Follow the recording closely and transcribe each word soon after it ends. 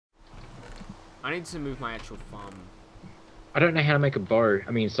I need to move my actual farm. I don't know how to make a bow.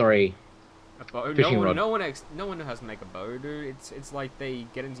 I mean, sorry. A bow? Fishing rod. No one knows how to make a bow, dude. It's like they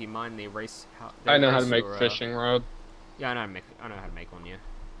get into your mind, they race. I know how to make fishing rod. Yeah, I know how to make one. Yeah.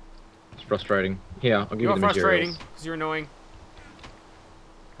 It's frustrating. Here, I'll give you You're the frustrating materials. because you're annoying.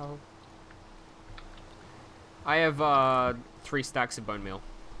 Oh. I have 3 stacks of bone meal.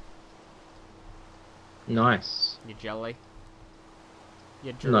 Nice. Your jelly.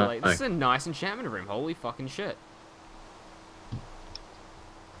 Your jelly. No. This is a nice enchantment room. Holy fucking shit.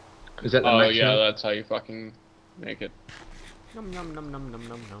 Is that the Oh maximum? yeah, that's how you fucking make it. Nom nom nom nom nom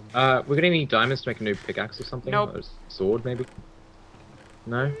nom nom. We're gonna need diamonds to make a new pickaxe or something? Nope. Or a sword, maybe?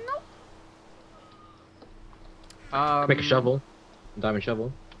 No? Make a shovel. A diamond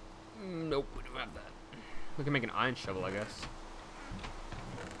shovel. Nope, we don't have that. We can make an iron shovel, I guess.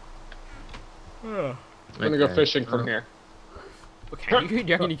 I'm gonna go fishing from here. Okay, do you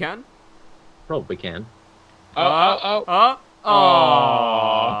reckon you can? Probably can.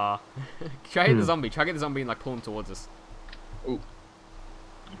 Oh! Try hit the zombie. Try get the zombie and like pull him towards us. Ooh.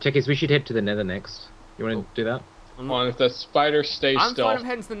 Teckiies, we should head to the nether next. You wanna do that? Come on, if the spider stays I'm still. fine of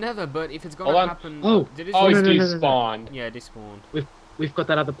heading to the nether, but if it's gonna Hold on. happen... Oh! Did it Oh, he's no, no, no, no, no. despawned. Yeah, it despawned. We've got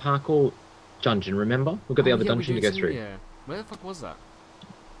that other parkour dungeon, remember? We've got the other yeah, we dungeon do to go too, through. Yeah. Where the fuck was that?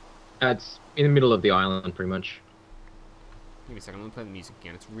 It's in the middle of the island, pretty much. Give me a second, let me play the music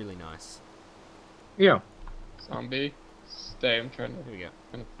again. It's really nice. Yeah. Zombie, stay. I'm trying Here we go.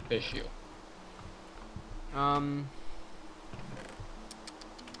 to fish you.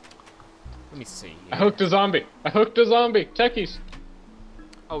 Let me see. I hooked a zombie. I hooked a zombie. Teckiies.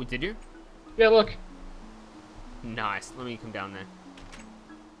 Oh, did you? Yeah, look. Nice. Let me come down there.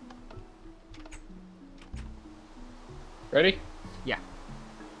 Ready? Yeah.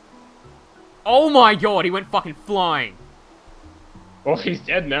 Oh my god, he went fucking flying. Oh, he's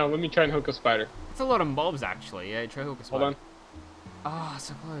dead now. Let me try and hook a spider. That's a lot of mobs, actually. Yeah, try hook a spider. Hold on. Ah,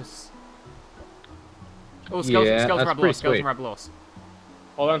 so close. Oh, skeleton, Yeah, skeleton that's right below pretty us, skeleton sweet. right below us.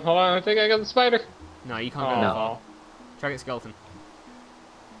 Hold on, hold on. I think I got the spider. No, you can't go that far. Oh. Try get skeleton.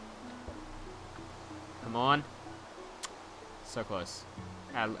 Come on. So close.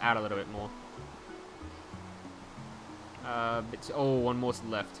 Add a little bit more. Oh, one more to the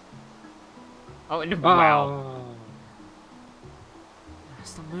left. Oh, and wow. Oh.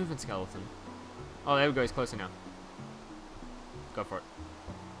 Still moving, skeleton. Oh, there we go. He's closer now. Go for it.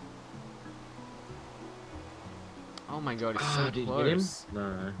 Oh my god, he's so Did you close. get him?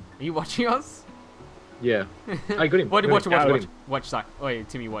 No. Are you watching us? Yeah. I got him. Watch, Got watch, him. watch, Got watch. him. Watch, Psycho. Oh, yeah,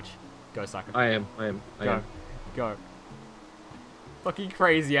 Timmy, watch. Go, Psycho. I am. Go. Go. Fucking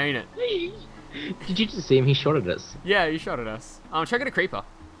crazy, ain't it? Did you just see him? He shot at us. Yeah, you shot at us. Try get a creeper.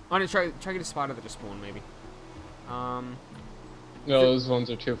 Oh, no, try get a spider that just spawned, maybe. No, those ones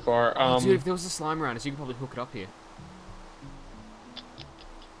are too far. Dude, if there was a slime around us, you could probably hook it up here.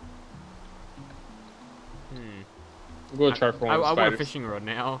 I'm gonna try for one of the I want a spiders. fishing rod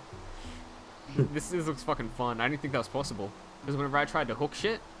now. this looks fucking fun. I didn't think that was possible. Because whenever I tried to hook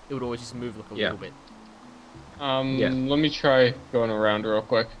shit, it would always just move like a little bit. Yeah. Let me try going around real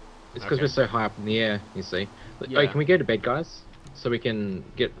quick. It's because Okay. we're so high up in the air, you see. Yeah. Hey, can we go to bed, guys? So we can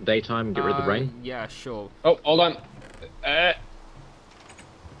get daytime and get rid of the rain? Yeah, sure. Oh, hold on.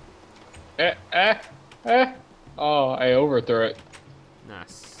 Oh, I overthrew it.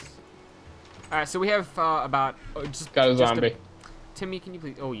 Nice. Alright, so we have about... Got a zombie. Timmy, can you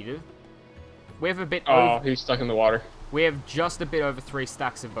please... Oh, you do? We have a bit Oh, over... he's stuck in the water. We have just a bit over 3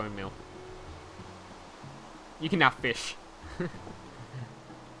 stacks of bone meal. You can now fish.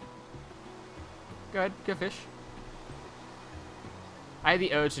 Go ahead, go fish. I had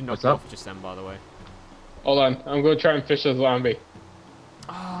the urge to knock What's you up? off just then, by the way. Hold on, I'm gonna try and fish a zombie.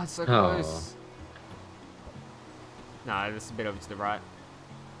 Oh, it's so Oh. close. Nah, this is a bit over to the right.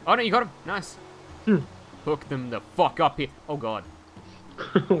 Oh no, you got him. Nice. Hook them the fuck up here. Oh god.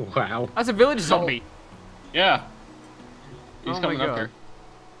 Wow. That's a village zombie. Yeah. He's Oh my coming up God. here.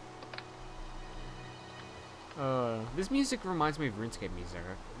 This music reminds me of RuneScape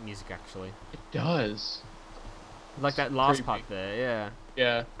music actually. It does. Like that last creepy. part there, yeah.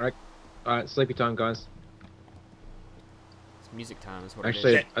 Yeah. Alright, sleepy time, guys. It's music time is what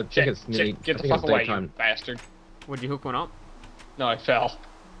Actually, it is. I think it's nearly. Get I the think fuck it's away, you daytime. bastard. Would you hook one up? No, I fell.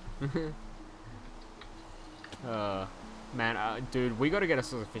 Man, dude, we gotta get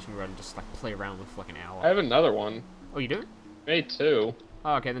us a fishing rod and just like play around with for like an hour. I have another one. Oh, you do? Me too.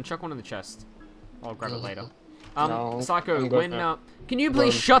 Oh, okay, then chuck one in the chest. I'll grab it later. No, Psycho, I'm good when, now. can you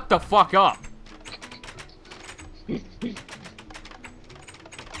please shut the fuck up?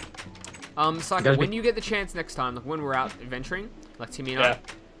 Psycho, Gotta when be- you get the chance next time, like when we're out adventuring, like Timmy and I,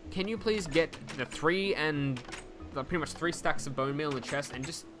 can you please get the 3 and pretty much 3 stacks of bone meal in the chest and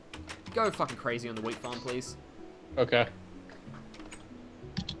just go fucking crazy on the wheat farm, please? Okay.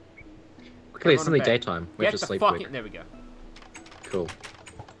 Quickly, it's only daytime. We have Get to the sleep fucking... quick. There we go. Cool.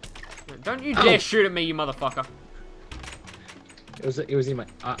 Don't you dare shoot at me, you motherfucker. It was in my...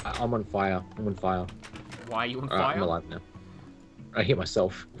 I'm on fire. I'm on fire. Why are you on Alright, fire? I'm alive now. I hit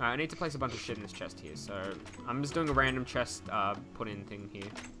myself. Alright, I need to place a bunch of shit in this chest here, so... I'm just doing a random chest put-in thing here.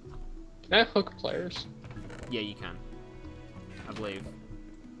 Can I hook players? Yeah, you can. I believe.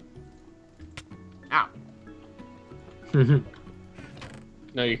 Ow!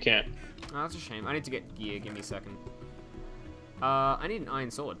 No, you can't. Oh, that's a shame. I need to get gear. Give me a second. I need an iron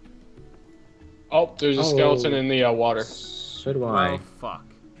sword. Oh, there's a skeleton in the water. So do I. Oh,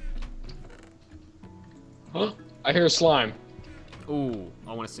 fuck. I hear slime. Ooh,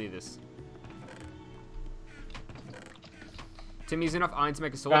 I want to see this. Timmy, is enough iron to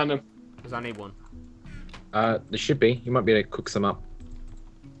make a sword? Found him. Because I need one. There should be. You might be able to cook some up.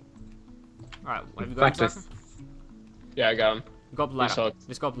 Alright, have you got him, Psycho? Yeah, I got him. Go up the ladder. hooked.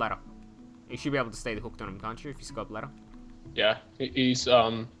 Just go up the ladder. You should be able to stay hooked on him, can't you? If you go up the ladder. Yeah, he's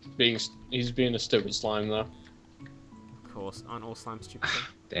being a stupid slime though. Of course, aren't all slimes stupid?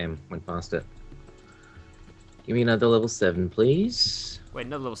 Damn, went past it. Give me another level 7, please. Wait,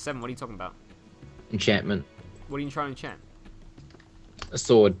 another level 7? What are you talking about? Enchantment. What are you trying to enchant? A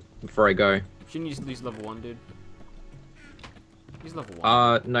sword before I go. Shouldn't you just use level 1, dude? Use level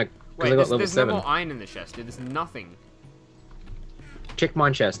 1. No. Wait, I got level there's 7. no more iron in the chest, dude. There's nothing. Check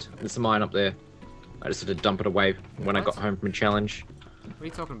mine chest. There's some iron up there. I just had to dump it away when I got home from a challenge. What are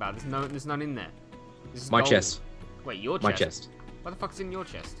you talking about? There's none in there. This is My gold. chest. Wait, your chest? My chest. What the fuck's in your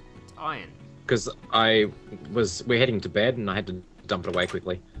chest? It's iron. Because we're heading to bed and I had to dump it away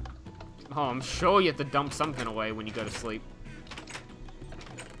quickly. Oh, I'm sure you have to dump something away when you go to sleep.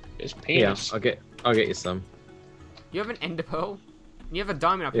 His penis. Yeah, I'll get you some. You have an ender pearl? And you have a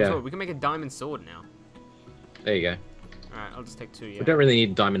diamond up your sword. We can make a diamond sword now. There you go. Alright, I'll just take 2, yeah. We don't really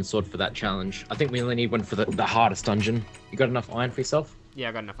need a diamond sword for that challenge. I think we only need one for the hardest dungeon. You got enough iron for yourself? Yeah,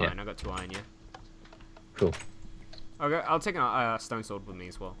 I got enough iron. I got 2 iron, yeah. Cool. Okay, I'll take a stone sword with me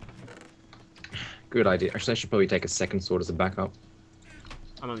as well. Good idea. Actually, I should probably take a second sword as a backup.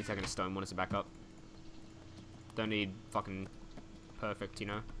 I'm only taking a stone one as a backup. Don't need fucking perfect, you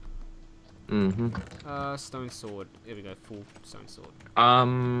know? Mm-hmm. Stone sword. Here we go, full stone sword.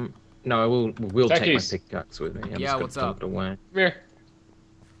 No, we'll take my Teckiies. pickaxe with me. I'm Yeah, just what's gonna up? dump it away. Come here.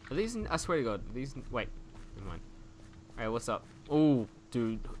 Are these... I swear to God, these... Wait, never mind. Alright, what's up? Oh,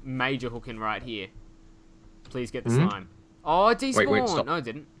 dude, major hooking right here. Please get the slime. Oh, it despawned! Wait, stop. No, it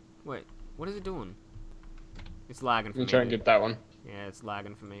didn't. Wait, what is it doing? It's lagging for I'm me. trying to get that one. Yeah, it's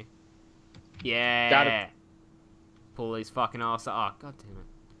lagging for me. Yeah! Got it. Pull these fucking arse. Oh, god damn it.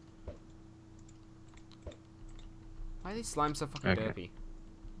 Why are these slimes so fucking derpy?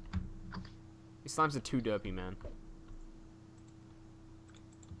 These slimes are too derpy, man.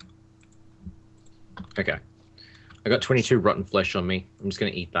 Okay. I got 22 rotten flesh on me. I'm just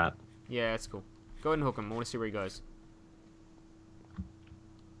gonna eat that. Yeah, that's cool. Go ahead and hook him. I want to see where he goes.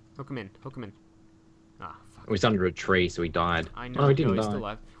 Hook him in. Hook him in. Ah, fuck. He was under a tree, so he died. I know. Oh, he didn't he's die. still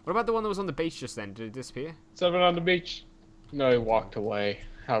alive. What about the one that was on the beach just then? Did it disappear? 7 on the beach. No, he walked away.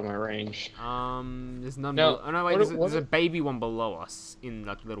 Out of my range. There's none. No, Oh no, wait. what- There's a baby one below us in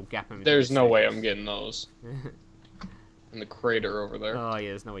that little gap in between. There's the no way sticks. I'm getting those. In the crater over there. Oh yeah,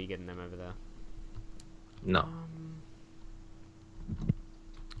 there's no way you're getting them over there. No.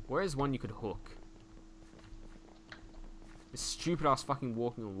 Where is one you could hook? This stupid ass fucking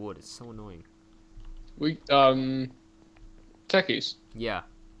walking on wood. It's so annoying. We, Teckiies. Yeah.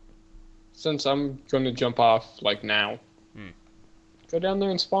 Since I'm gonna jump off, like, now. Go down there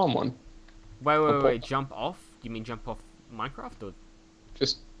and spawn one. Wait. Jump off? You mean jump off Minecraft or?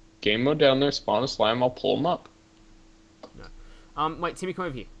 Just game mode down there, spawn a slime, I'll pull them up. No. Wait, Timmy, come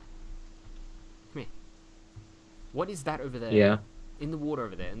over here. Come here. What is that over there? Yeah. In the water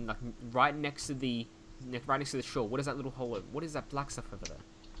over there, and like right next to the shore. What is that little hole? What is that black stuff over there?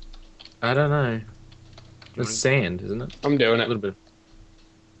 I don't know. you It's wanna- sand, isn't it? I'm doing A it. little bit.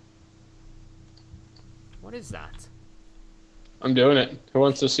 What is that? I'm doing it. Who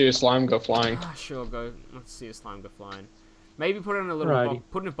wants to see a slime go flying? Ah, sure, go. Let's see a slime go flying. Maybe put it in a little Alrighty.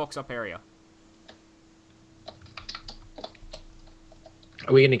 put it in a box up area.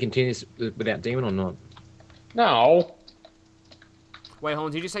 Are we going to continue this without demon or not? No. Wait, hold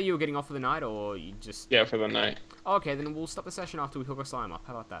on. Did you just say you were getting off for the night, or you just? Yeah, for the night. Oh, okay, then we'll stop the session after we hook a slime up.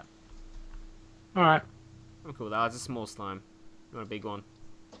 How about that? All right. I'm cool with that. It's a small slime, not a big one.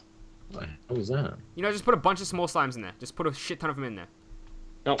 What was that? You know, just put a bunch of small slimes in there. Just put a shit ton of them in there.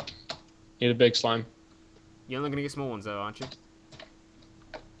 Nope. Need a big slime. You're only gonna get small ones though, aren't you?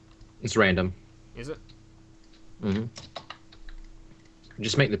 It's random. Is it? Mm-hmm.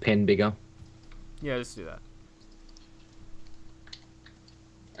 Just make the pen bigger. Yeah, let's do that.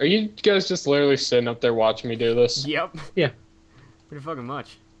 Are you guys just literally sitting up there watching me do this? Yep. Yeah. Pretty fucking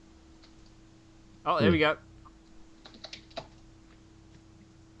much. Oh, there we go.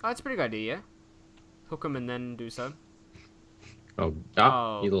 Oh, that's a pretty good idea, yeah? Hook them and then do so. Oh,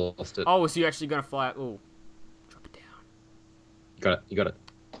 Oh. you lost it. Oh, so you're actually gonna fly... Oh. Drop it down. You got it. You got it.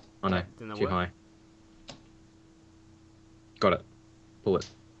 Oh no, Didn't that too work? high. Got it. Pull it.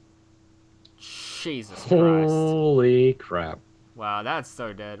 Jesus Christ. Holy crap. Wow, that's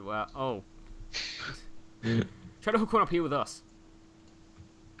so dead. Wow. Oh. Try to hook one up here with us.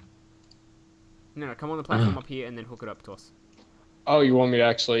 No, come on the platform up here and then hook it up to us. Oh, you want me to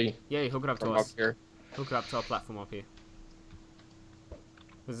actually Yeah, hook it up to come up us. here? Hook it up to our platform up here.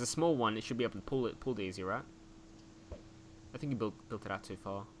 There's a small one, it should be able to pull it easier, right? I think you built it out too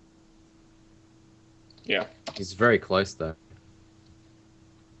far. Yeah. He's very close though.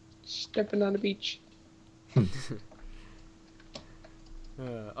 Stepping on the beach.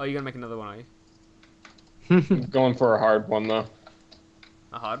 Oh, you're gonna make another one, are you? I'm going for a hard one though.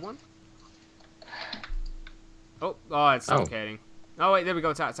 A hard one? Oh, it's suffocating. Oh wait, there we go.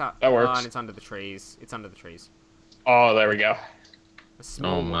 It's out. That works. Oh, and it's under the trees. It's under the trees. Oh, there we go. A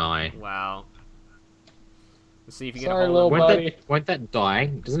small Oh my. one. Wow. Let's see if you get Sorry, a hold little of buddy. Won't that die?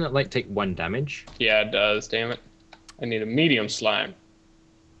 Doesn't it like take 1 damage? Yeah, it does. Damn it. I need a medium slime.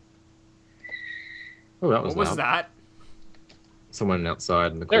 Oh, that was What was loud. that? Someone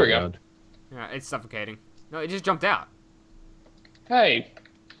outside in the There we go. courtyard. Yeah, it's suffocating. No, it just jumped out. Hey,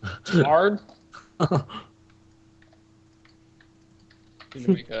 hard. Need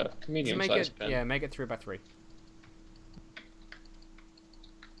to make a Just medium make sized it. pen. Yeah, make it 3 by 3.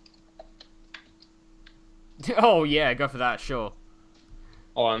 Oh yeah, go for that. Sure.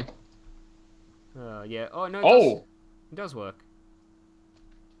 Hold on. Yeah. Oh no. Oh! It does work.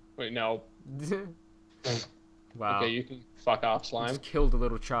 Wait, no. Wow. Okay, you can fuck off, You slime. just killed a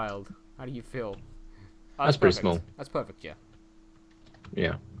little child. How do you feel? Oh, That's pretty perfect. small. That's perfect. Yeah.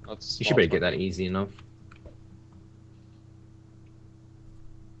 Yeah. That's You should be able to get that easy enough.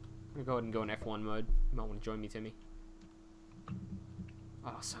 I'm gonna go ahead and go in F1 mode. You might want to join me, Timmy.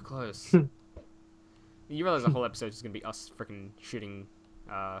 Oh, so close. You realize the whole episode is gonna be us freaking shooting.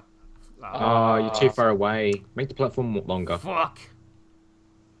 Oh, you're too far away. Make the platform longer. Fuck.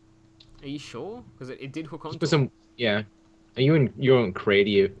 Are you sure? Because it did hook Just onto. put some. Yeah. Are you in? You're on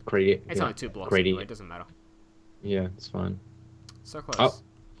creative. It's yeah. only 2 blocks. Grady. Anyway, it doesn't matter. Yeah, it's fine. So close.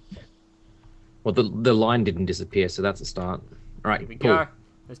 Oh. Well, the line didn't disappear, so that's a start. All right, Here we pull. go.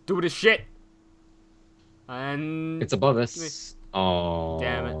 Let's do this shit. And It's above us. Oh,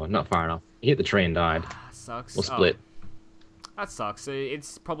 Damn it. not far enough. He hit the tree and died. sucks. We'll split. Oh, that sucks. So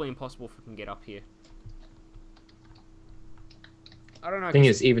it's probably impossible if we can get up here. I don't know. Thing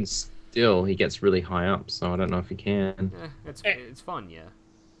 'cause is, even still, he gets really high up, so I don't know if he can. it's fun. Yeah,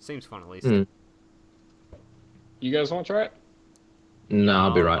 seems fun at least. Mm. You guys want to try it? No,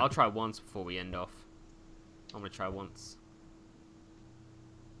 I'll be right. I'll try once before we end off. I'm gonna try once.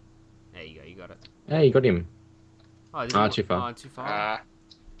 There you go. You got it. Hey, you got him. Oh, Too far. Oh, too far. Ah,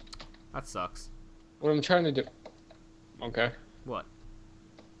 That sucks. what I'm trying to do. Okay. What?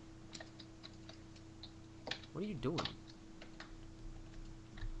 What are you doing?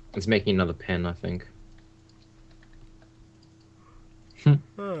 It's making another pen, I think.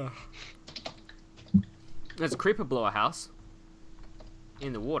 There's a creeper blower house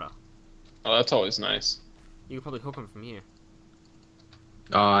in the water. Oh, that's always nice. You could probably hook them from here.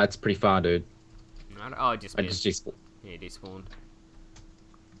 Oh, it's pretty far, dude. Oh, it just I missed. just Yeah, it despawned.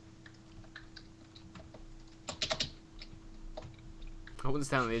 I wouldn't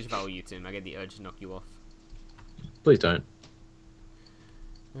stand on the edge if I were you, Tim. I get the urge to knock you off. please don't.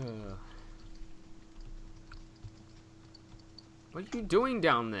 What are you doing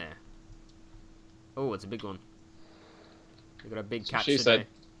down there? Oh, it's a big one. We got a big catch she today. said.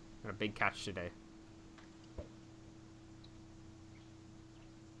 Got a big catch today.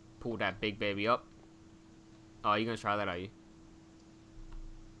 Pull that big baby up. Oh, you're gonna try that, are you?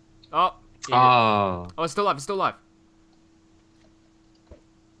 Oh! Yeah. Oh, Oh, it's still alive, it's still alive.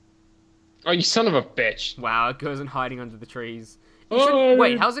 Oh, you son of a bitch. Wow, it goes and hiding under the trees. Oh,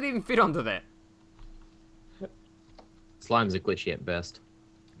 Wait, how's it even fit under there? slimes are glitchy at best.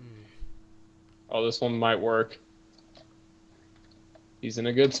 Oh, this one might work. He's in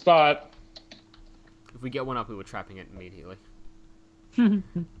a good spot. If we get one up, we were trapping it immediately. Yeah.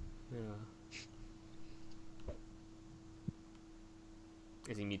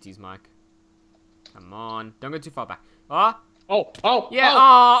 As he mutes his mic. Come on. Don't go too far back. Oh! Oh! Yeah!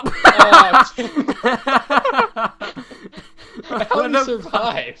 Oh! Oh! How did he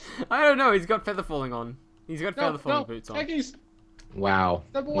survive? I don't know. He's got feather falling on. He's got feather falling boots on. Teckiies, Wow.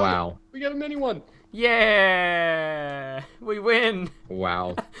 number 1. Wow. We got a mini one. Yeah! We win!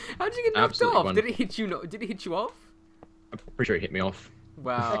 Wow. How did you get knocked Absolutely off? won. Did it hit you? Did it hit you off? I'm pretty sure it hit me off.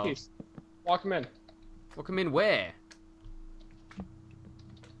 Wow. Teckies, walk him in. Walk him in where?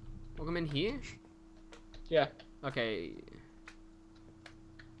 Walk him in here? Yeah. Okay.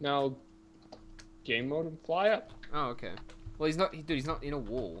 Now, game mode and fly up. Oh, okay. Well, he's not. Dude, he's not in a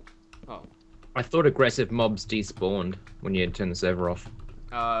wall. Oh. I thought aggressive mobs despawned when you turn the server off.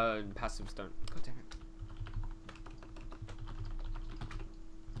 Passives don't. God damn it.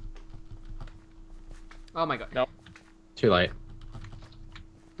 Oh my god. No. Too late.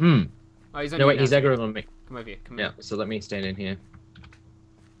 Hmm. Oh, he's on No, you wait, now, he's so aggroed on me. Come over here. Come Yeah, so let me stand in here.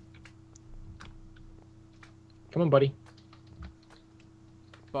 Come on, buddy.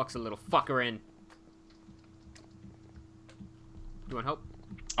 Box a little fucker in. You want help?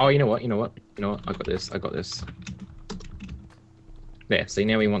 Oh, you know what? I got this. I got this. There. See,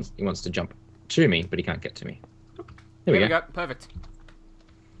 now he wants to jump to me, but he can't get to me. There we go. Perfect.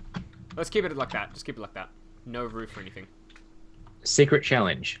 Let's keep it like that. Just keep it like that. No roof or anything. Secret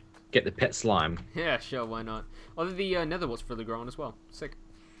challenge. Get the pet slime. Yeah, sure. Why not? Although the nether wart's really growing as well. Sick.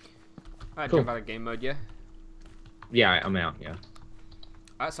 Alright, Cool. jump out of game mode, yeah? Yeah, I'm out, yeah.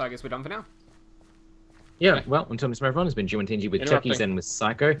 Alright, so I guess we're done for now. Yeah, well, until next time, everyone, has been Teanji Psyco with Interrupting. Teckiies and with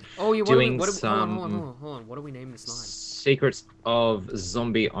Psycho. Oh, yeah, doing hold some on. What are we naming this line? Secrets of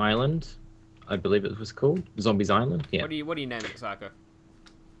Zombie Island. I believe it was called Zombies Island. Yeah. What do you name it, Psycho?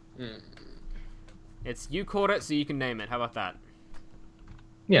 Hmm. It's you caught it, so you can name it. How about that?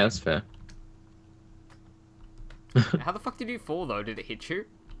 Yeah, that's fair. How the fuck did you fall though? Did it hit you?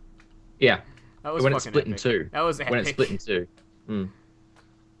 Yeah. That was When it fucking split in epic. two. That was epic. When it split in two. Mm.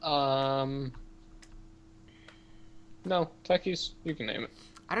 No, Teckies, you can name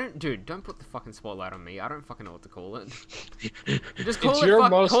it. Don't put the fucking spotlight on me. I don't fucking know what to call it. Just It's call your it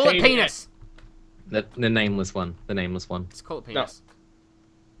most call it hated- penis. The nameless one. The nameless one. Just call it penis.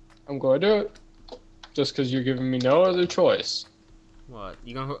 I'm going to do it. Just because you're giving me no other choice. What?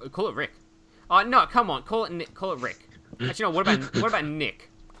 You gonna call it Rick? Oh no, come on, call it Nick. Call it Rick. Actually, no. What about Nick?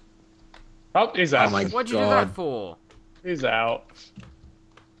 Oh, he's out. Oh my What'd you do God. that for? He's out.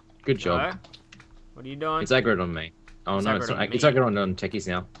 Good job. Hello? What are you doing? It's aggroed on me. Oh It's no, aggroed it's on not. me. It's aggroed on Teckies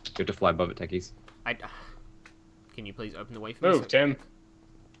now. You have to fly above it, Teckies. Can you please open the way for me? Move, Tim.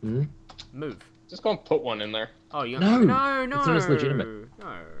 Hmm? Move. Just go and put one in there. Oh, you No, no. it's not as legitimate.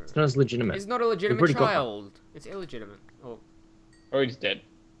 No. It's not as legitimate. It's not a legitimate already got child. It's illegitimate. Oh, Oh, he's dead.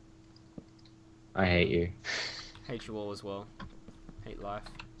 I hate you. hate you all as well. Hate life.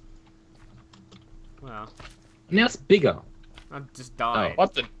 Wow. Now it's bigger. I just died.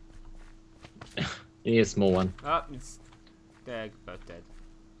 What the? You need a small one. Oh, it's they're both dead.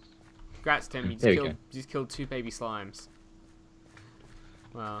 Congrats, Tim. You There we just go. killed 2 baby slimes.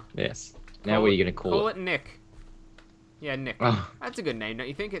 Wow. Yes. Now what are you gonna call Call it? it Nick. Yeah, Nick. Oh, That's a good name, don't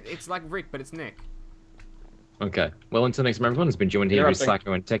you think? It's like Rick, but it's Nick. okay. Well, until next time, everyone, has been joined here with Interrupting.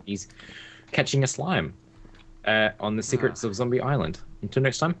 Psycho and Teckies catching a slime on the Secrets of Zombie Island. Until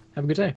next time, have a good day.